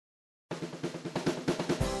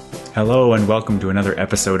Hello and welcome to another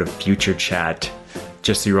episode of Future Chat.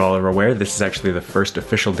 Just so you all are aware, this is actually the first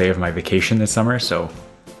official day of my vacation this summer, so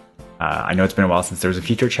I know it's been a while since there was a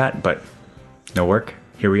Future Chat, but no work,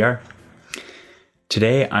 here we are.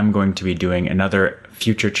 Today I'm going to be doing another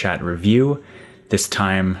Future Chat review. This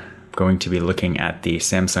time I'm going to be looking at the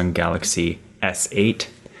Samsung Galaxy S8.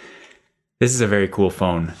 This is a very cool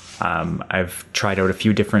phone. I've tried out a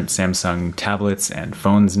few different Samsung tablets and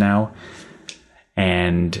phones now.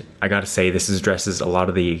 And I gotta say, this addresses a lot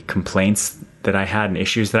of the complaints that I had and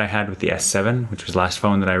issues that I had with the S7, which was the last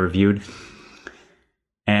phone that I reviewed.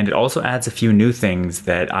 And it also adds a few new things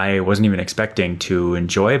that I wasn't even expecting to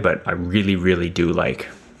enjoy, but I really, really do like.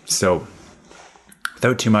 So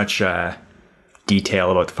without too much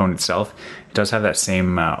detail about the phone itself, it does have that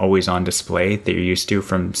same always-on display that you're used to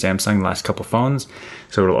from Samsung the last couple phones.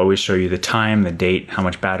 So it'll always show you the time, the date, how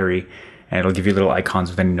much battery, and it'll give you little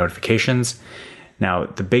icons with any notifications. Now,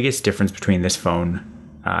 the biggest difference between this phone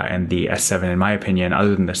and the S7, in my opinion,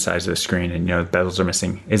 other than the size of the screen and the bezels are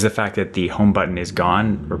missing, is the fact that the home button is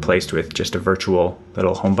gone, replaced with just a virtual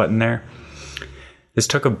little home button there. This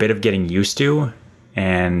took a bit of getting used to,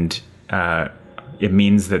 and it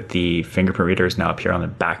means that the fingerprint reader is now up here on the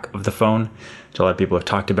back of the phone, which a lot of people have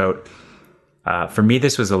talked about. For me,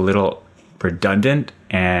 this was a little redundant,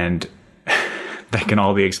 and that can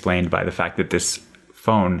all be explained by the fact that this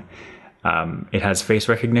phone, it has face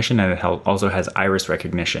recognition and it also has iris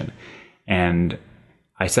recognition. And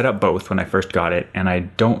I set up both when I first got it, and I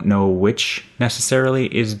don't know which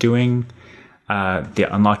necessarily is doing the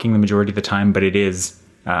unlocking the majority of the time, but it is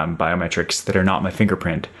biometrics that are not my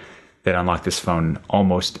fingerprint that unlock this phone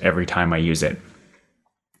almost every time I use it.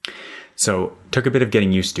 So took a bit of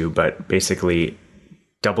getting used to, but basically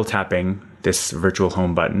double tapping this virtual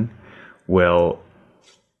home button will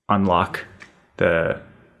unlock the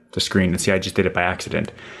screen. And see, I just did it by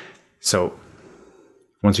accident. So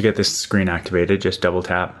once you get this screen activated, just double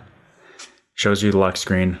tap, shows you the lock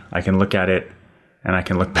screen. I can look at it and I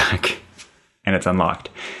can look back and it's unlocked.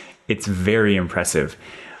 It's very impressive.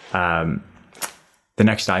 The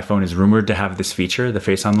next iPhone is rumored to have this feature, the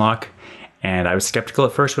face unlock. And I was skeptical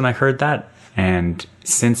at first when I heard that. And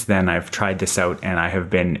since then I've tried this out and I have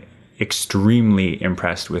been extremely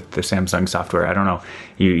impressed with the Samsung software. I don't know,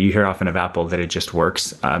 you hear often of Apple that it just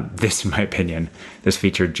works. This, in my opinion, this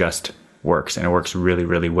feature just works, and it works really,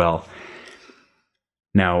 really well.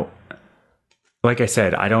 Now, like I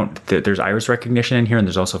said, there's iris recognition in here, and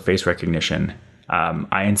there's also face recognition.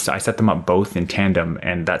 I set them up both in tandem,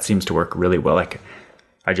 and that seems to work really well. Like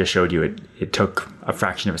I just showed you, it took a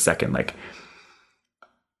fraction of a second. Like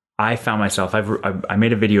I found myself, I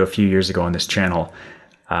made a video a few years ago on this channel.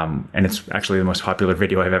 And it's actually the most popular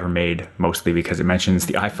video I've ever made, mostly because it mentions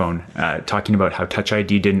the iPhone, talking about how Touch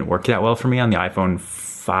ID didn't work that well for me on the iPhone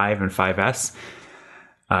 5 and 5S.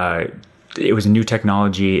 It was a new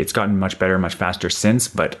technology. It's gotten much better, much faster since,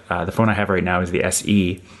 but the phone I have right now is the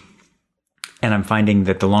SE. And I'm finding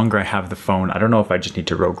that the longer I have the phone, I don't know if I just need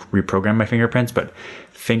to reprogram my fingerprints, but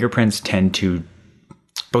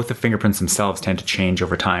both the fingerprints themselves tend to change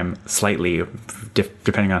over time slightly,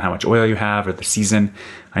 depending on how much oil you have or the season.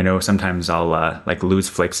 I know sometimes I'll lose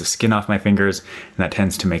flakes of skin off my fingers, and that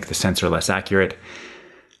tends to make the sensor less accurate.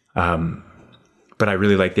 But I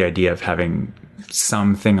really like the idea of having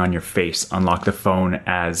something on your face unlock the phone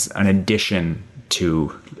as an addition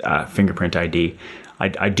to fingerprint ID.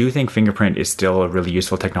 I do think fingerprint is still a really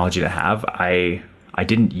useful technology to have. I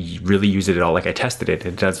didn't really use it at all. Like I tested it.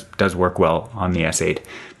 It does work well on the S8,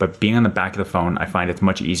 but being on the back of the phone, I find it's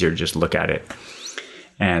much easier to just look at it.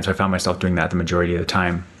 And so I found myself doing that the majority of the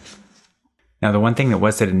time. Now, the one thing that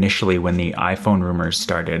was said initially when the iPhone rumors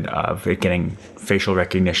started of it getting facial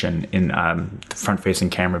recognition in the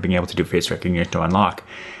front-facing camera, being able to do face recognition to unlock,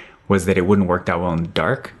 was that it wouldn't work that well in the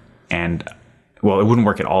dark. And, well, it wouldn't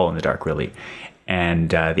work at all in the dark, really.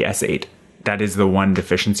 And the S8, that is the one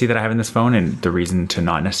deficiency that I have in this phone, and the reason to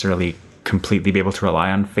not necessarily completely be able to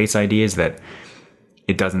rely on Face ID is that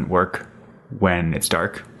it doesn't work when it's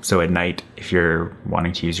dark. So at night, if you're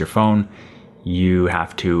wanting to use your phone, you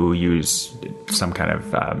have to use some kind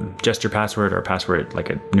of gesture password or a password, like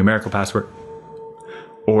a numerical password,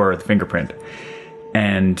 or the fingerprint.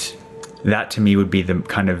 And that to me would be the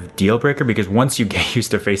kind of deal breaker, because once you get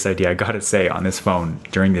used to Face ID, I gotta say, on this phone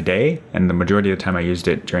during the day, and the majority of the time I used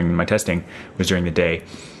it during my testing was during the day,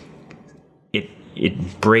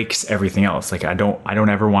 it breaks everything else. Like I don't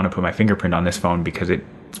ever want to put my fingerprint on this phone because it's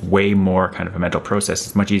way more kind of a mental process.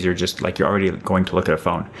 It's much easier, just like you're already going to look at a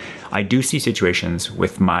phone. I do see situations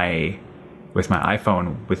with my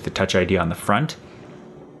iPhone with the Touch ID on the front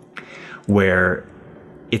where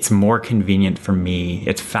it's more convenient for me.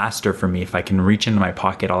 It's faster for me. If I can reach into my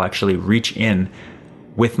pocket, I'll actually reach in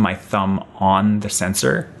with my thumb on the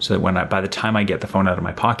sensor so that by the time I get the phone out of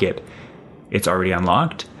my pocket, it's already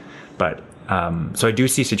unlocked. But so I do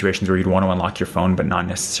see situations where you'd want to unlock your phone, but not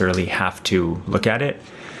necessarily have to look at it.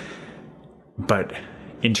 But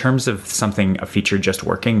in terms of a feature just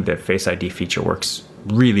working, the Face ID feature works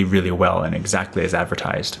really, really well and exactly as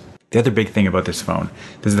advertised. The other big thing about this phone,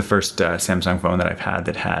 this is the first Samsung phone that I've had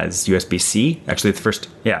that has USB-C. Actually, it's the first,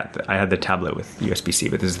 I had the tablet with USB-C,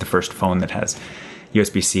 but this is the first phone that has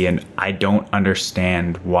USB-C, and I don't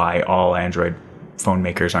understand why all Android phone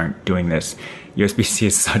makers aren't doing this. USB-C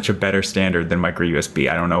is such a better standard than micro USB.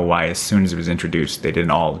 I don't know why as soon as it was introduced, they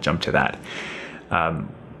didn't all jump to that.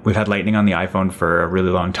 We've had Lightning on the iPhone for a really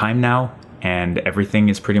long time now, and everything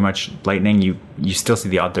is pretty much Lightning. You still see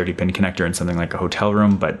the odd 30-pin connector in something like a hotel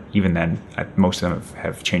room, but even then, most of them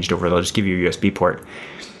have changed over. They'll just give you a USB port,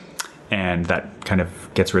 and that kind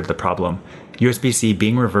of gets rid of the problem. USB-C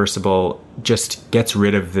being reversible just gets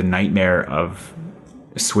rid of the nightmare of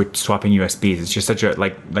swapping USBs. It's just such a,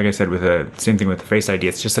 like I said, same thing with the Face ID,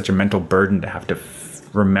 it's just such a mental burden to have to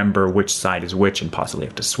remember which side is which and possibly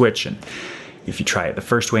have to switch. And if you try it the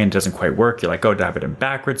first way and it doesn't quite work, you're like, oh, to have it in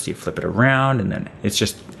backwards, so you flip it around, and then it's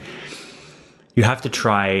just, you have to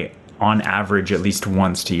try on average at least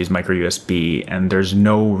once to use micro USB, and there's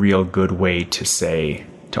no real good way to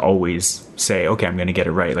always say, okay, I'm going to get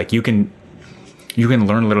it right. Like you can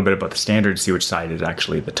learn a little bit about the standard, see which side is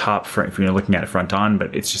actually the top front if you're looking at it front on,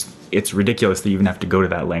 but it's ridiculous that you even have to go to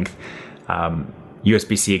that length.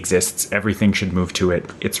 USB-C exists. Everything should move to it.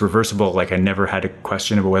 It's reversible. Like I never had a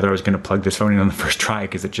question about whether I was going to plug this phone in on the first try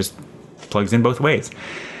because it just plugs in both ways.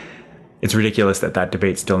 It's ridiculous that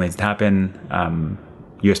debate still needs to happen.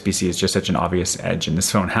 USB-C is just such an obvious edge, and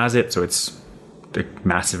this phone has it, so it's a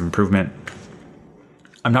massive improvement.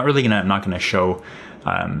 I'm not going to show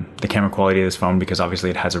the camera quality of this phone because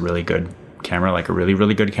obviously it has a really good camera, like a really,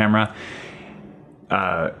 really good camera.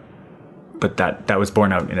 But that was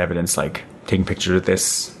borne out in evidence, like taking pictures of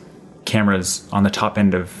this. Cameras on the top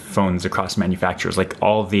end of phones across manufacturers, like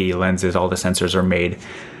all the lenses, all the sensors are made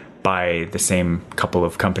by the same couple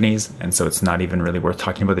of companies, and so it's not even really worth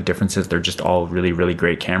talking about the differences. They're just all really, really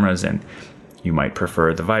great cameras, and you might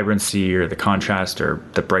prefer the vibrancy or the contrast or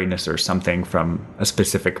the brightness or something from a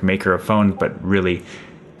specific maker of phone, but really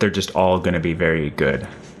they're just all going to be very good.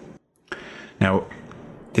 Now,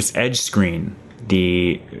 this Edge screen,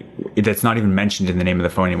 that's not even mentioned in the name of the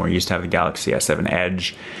phone anymore. You used to have the Galaxy S7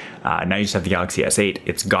 Edge. Now you just have the Galaxy S8.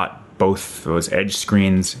 It's got both those Edge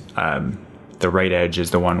screens. The right edge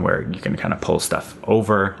is the one where you can kind of pull stuff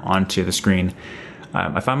over onto the screen.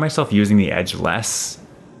 I found myself using the Edge less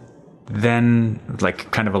than,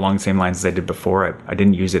 like, kind of along the same lines as I did before. I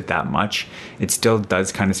didn't use it that much. It still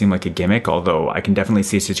does kind of seem like a gimmick, although I can definitely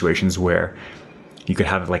see situations where you could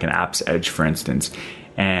have like an apps edge, for instance,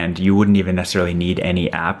 and you wouldn't even necessarily need any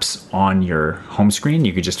apps on your home screen.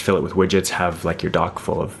 You could just fill it with widgets, have like your dock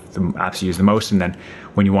full of the apps you use the most, and then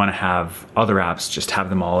when you want to have other apps, just have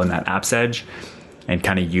them all in that apps edge and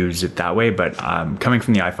kind of use it that way. But coming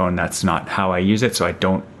from the iPhone, that's not how I use it, so I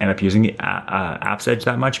don't end up using the apps edge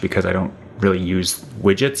that much because I don't really use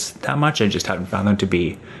widgets that much. I just haven't found them to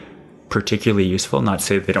be particularly useful. Not to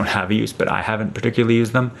say that they don't have a use, but I haven't particularly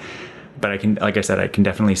used them. But I can, like I said, I can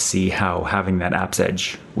definitely see how having that apps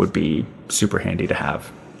edge would be super handy to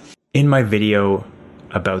have. In my video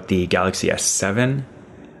about the Galaxy S7,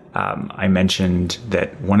 I mentioned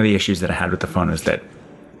that one of the issues that I had with the phone was that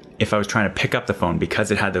if I was trying to pick up the phone,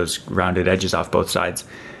 because it had those rounded edges off both sides,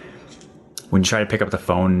 when you try to pick up the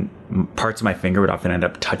phone, parts of my finger would often end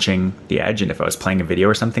up touching the edge. And if I was playing a video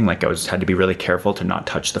or something, like had to be really careful to not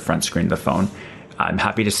touch the front screen of the phone. I'm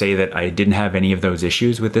happy to say that I didn't have any of those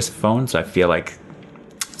issues with this phone. So I feel like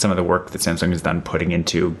some of the work that Samsung has done putting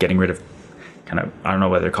into getting rid of kind of, I don't know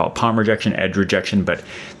whether to call it palm rejection, edge rejection, but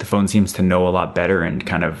the phone seems to know a lot better and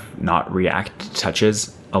kind of not react to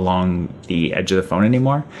touches along the edge of the phone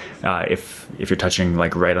anymore. If you're touching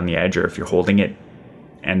like right on the edge, or if you're holding it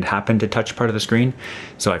and happen to touch part of the screen.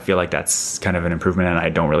 So I feel like that's kind of an improvement, and I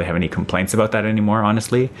don't really have any complaints about that anymore,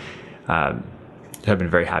 honestly. I've been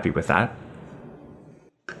very happy with that.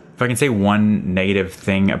 If I can say one negative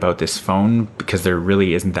thing about this phone, because there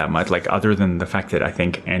really isn't that much, like other than the fact that I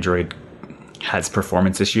think Android has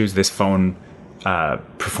performance issues, this phone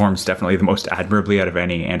performs definitely the most admirably out of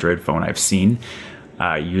any Android phone I've seen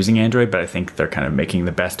using Android, but I think they're kind of making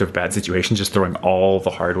the best of bad situations, just throwing all the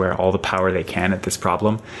hardware, all the power they can at this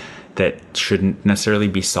problem that shouldn't necessarily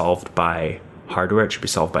be solved by hardware. It should be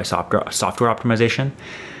solved by software optimization.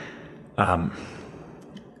 And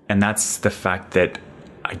that's the fact that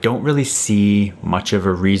I don't really see much of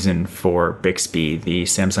a reason for Bixby, the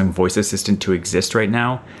Samsung voice assistant, to exist right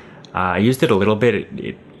now. I used it a little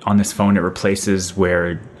bit. On this phone, it replaces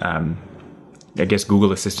where I guess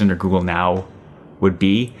Google Assistant or Google Now would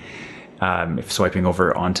be if swiping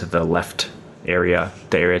over onto the left area,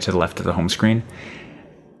 the area to the left of the home screen.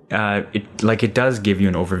 It does give you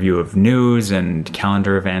an overview of news and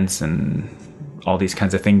calendar events and all these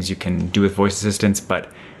kinds of things you can do with voice assistants,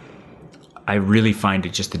 but I really find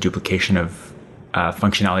it just a duplication of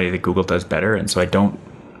functionality that Google does better, and so I don't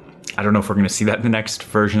know if we're going to see that in the next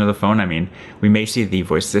version of the phone. I mean, we may see the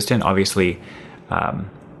voice assistant. Obviously,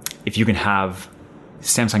 if you can have,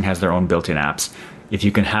 Samsung has their own built-in apps. If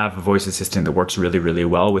you can have a voice assistant that works really, really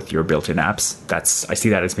well with your built-in apps, I see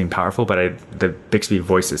that as being powerful. But the Bixby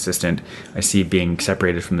voice assistant, I see being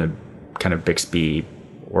separated from the kind of Bixby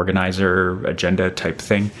organizer agenda type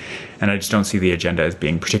thing, and I just don't see the agenda as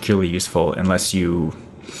being particularly useful unless you.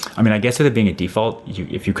 I mean, I guess with it being a default,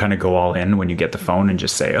 if you kind of go all in when you get the phone and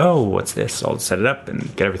just say, "Oh, what's this?" I'll set it up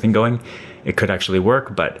and get everything going. It could actually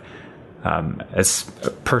work, but as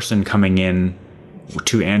a person coming in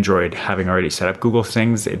to Android, having already set up Google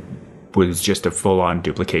things, it was just a full-on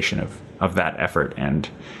duplication of that effort, and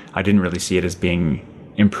I didn't really see it as being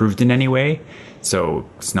improved in any way. So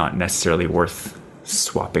it's not necessarily worth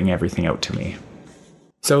swapping everything out to me.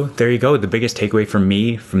 So there you go. The biggest takeaway for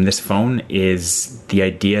me from this phone is the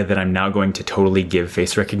idea that I'm now going to totally give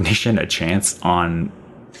face recognition a chance on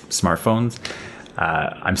smartphones.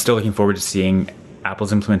 I'm still looking forward to seeing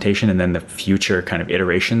Apple's implementation and then the future kind of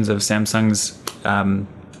iterations of Samsung's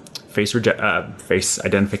face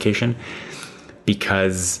identification,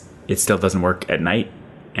 because it still doesn't work at night,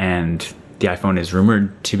 and the iPhone is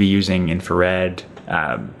rumored to be using infrared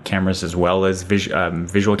cameras as well as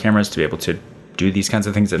visual cameras to be able to do these kinds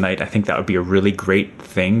of things at night. I think that would be a really great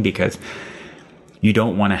thing, because you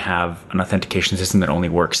don't want to have an authentication system that only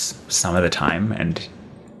works some of the time. And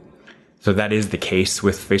so that is the case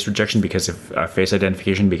with face rejection because of face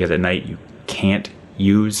identification, because at night you can't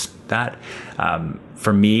use that.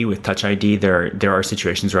 For me, with Touch ID, there are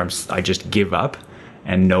situations where I just give up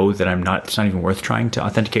and know that it's not even worth trying to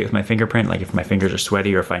authenticate with my fingerprint. Like if my fingers are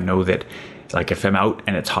sweaty, or if I know that, like if I'm out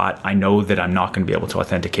and it's hot, I know that I'm not going to be able to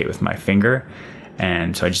authenticate with my finger.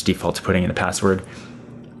 And so I just default to putting in the password.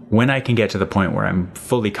 When I can get to the point where I'm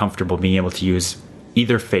fully comfortable being able to use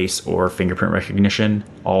either face or fingerprint recognition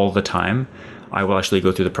all the time, I will actually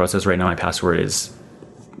go through the process. Right now, my password is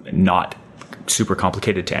not super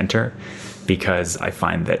complicated to enter, because I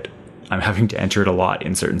find that I'm having to enter it a lot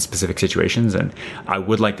in certain specific situations, and I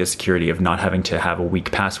would like the security of not having to have a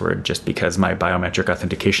weak password just because my biometric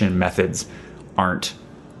authentication methods aren't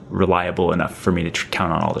reliable enough for me to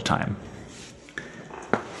count on all the time.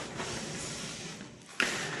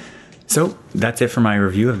 So that's it for my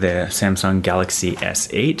review of the Samsung Galaxy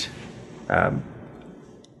S8.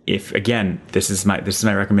 This is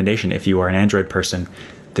my recommendation. If you are an Android person,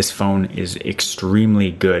 this phone is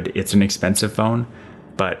extremely good. It's an expensive phone,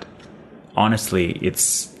 but honestly,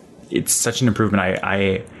 it's such an improvement.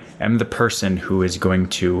 I am the person who is going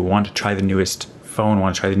to want to try the newest phone,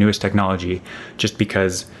 want to try the newest technology, just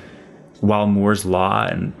because while Moore's Law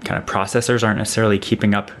and kind of processors aren't necessarily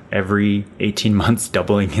keeping up every 18 months,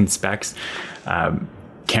 doubling in specs,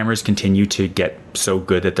 cameras continue to get so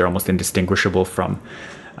good that they're almost indistinguishable from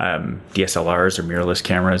DSLRs or mirrorless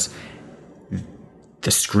cameras.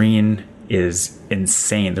 The screen is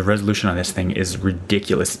insane. The resolution on this thing is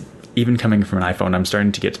ridiculous. Even coming from an iPhone, I'm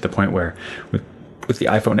starting to get to the point where with the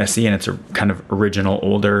iPhone SE and its kind of original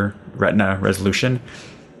older Retina resolution,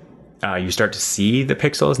 you start to see the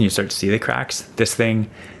pixels and you start to see the cracks. This thing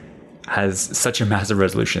has such a massive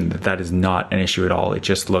resolution that is not an issue at all. It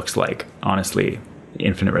just looks like, honestly,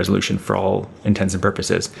 infinite resolution for all intents and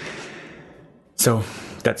purposes. So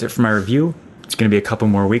that's it for my review. It's going to be a couple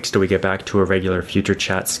more weeks till we get back to a regular Future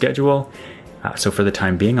Chat schedule. So for the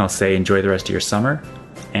time being, I'll say enjoy the rest of your summer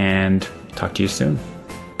and talk to you soon.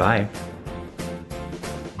 Bye.